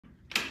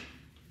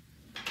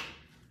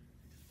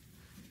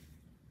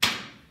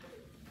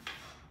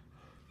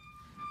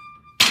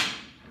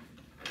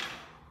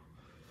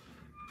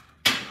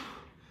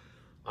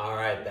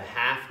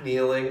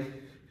kneeling,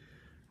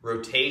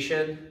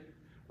 rotation,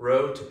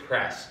 row to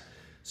press.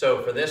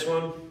 So for this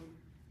one,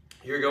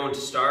 you're going to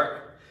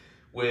start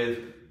with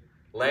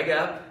leg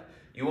up.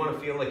 You want to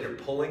feel like you're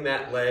pulling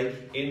that leg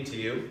into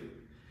you.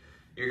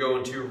 You're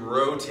going to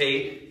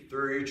rotate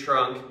through your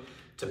trunk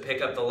to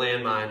pick up the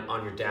landmine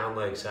on your down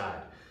leg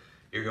side.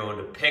 You're going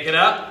to pick it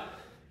up,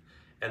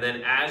 and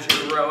then as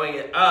you're rowing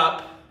it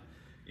up,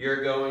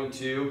 you're going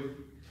to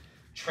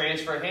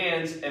transfer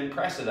hands and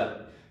press it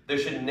up. There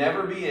should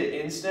never be an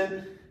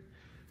instant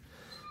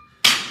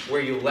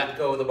where you let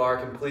go of the bar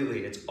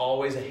completely. It's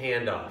always a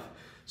handoff.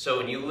 So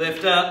when you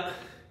lift up,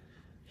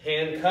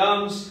 hand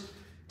comes,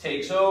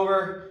 takes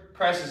over,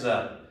 presses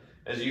up.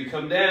 As you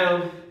come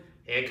down,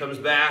 hand comes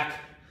back,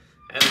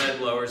 and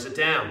then lowers it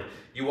down.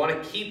 You want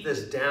to keep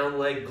this down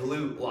leg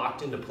glute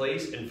locked into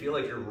place and feel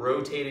like you're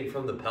rotating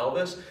from the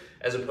pelvis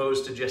as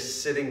opposed to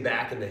just sitting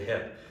back in the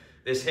hip.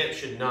 This hip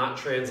should not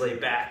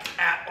translate back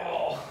at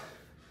all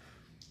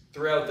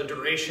throughout the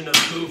duration of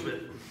the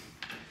movement.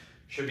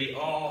 Should be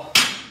all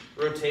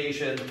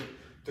rotation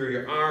through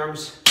your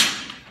arms,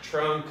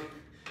 trunk,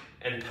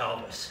 and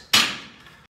pelvis.